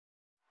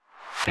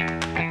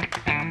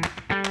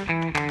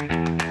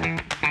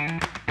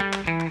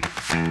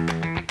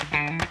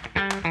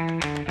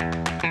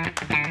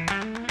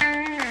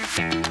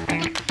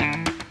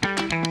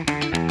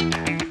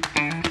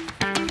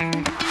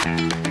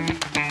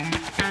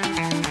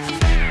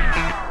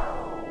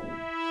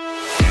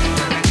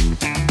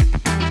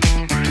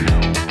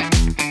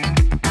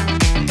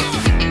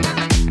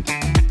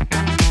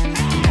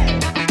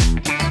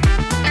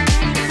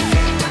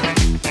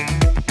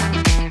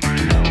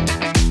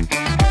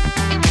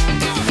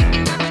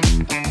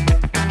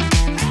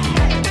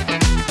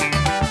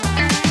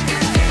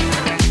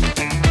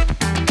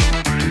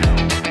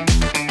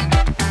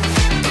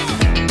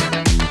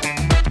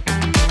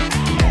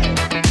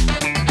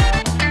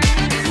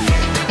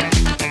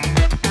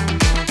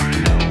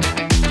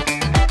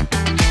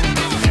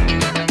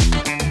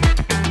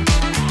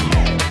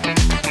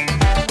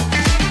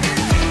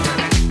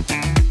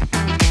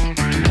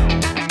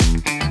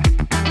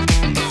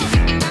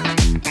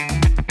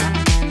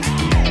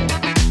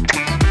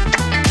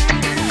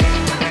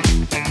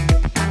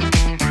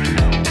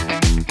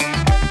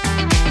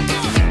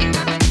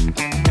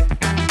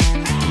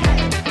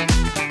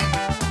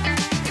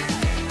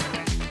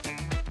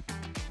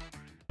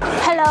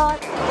Hello,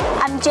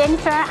 I'm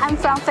Jennifer. I'm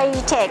from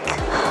Feiyu-Tech.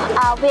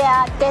 We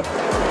are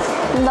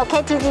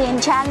located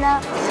in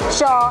China.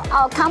 So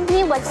our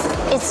company was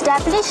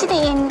established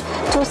in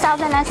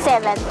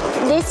 2007.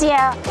 This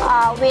year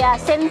we are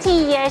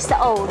 17 years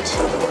old.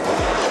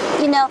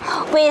 You know,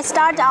 we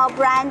start our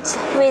brand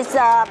with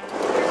our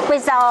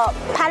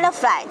pilot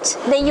flight,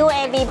 the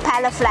UAV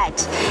pilot flight.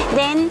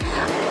 Then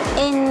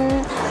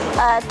in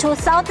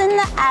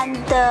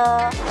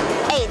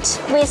 2008,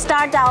 we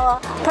start our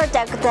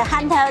product, the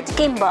handheld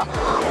gimbal.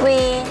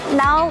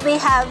 Now we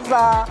have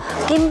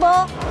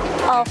gimbal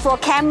for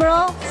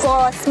camera,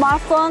 for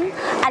smartphone,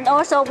 and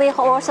also we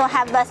also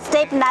have a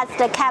stabilized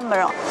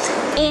camera.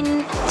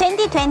 In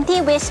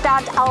 2020, we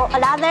start our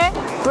another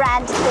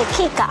brand, the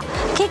Kika.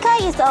 Kika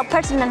is a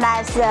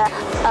personalized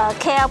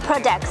care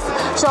products.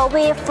 So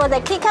for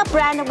the Kika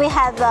brand, we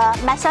have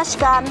massage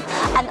gun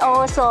and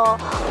also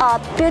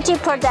beauty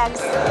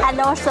products and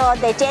also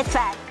the jet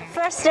fan.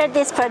 First,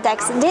 these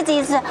products. This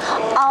is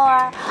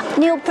our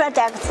new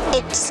product.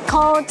 It's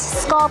called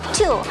SCORP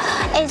 2.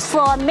 It's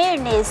for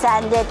mirrorless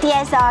and the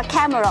DSLR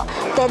camera.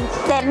 The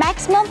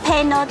maximum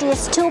payload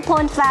is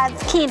 2.5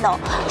 kilo.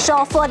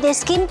 So for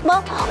this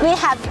gimbal, we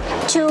have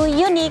two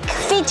unique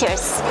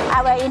features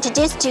I will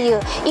introduce to you.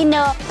 You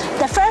know,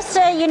 the first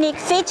unique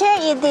feature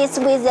is this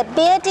with a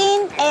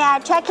built-in AI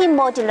tracking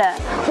modular.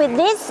 With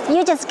this,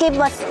 you just give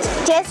a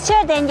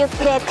gesture, then the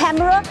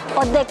camera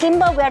or the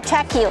gimbal will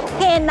track you.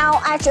 Okay,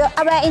 now I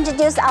will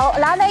introduce our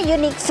other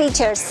unique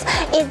features.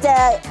 It's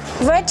the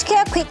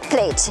vertical quick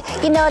plate.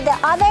 You know, the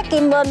other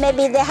gimbal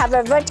maybe they have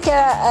a vertical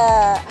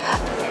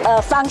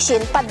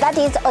function, but that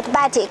is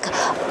automatic.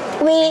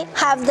 We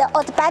have the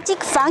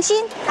automatic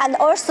function and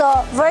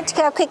also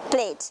vertical quick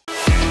plate.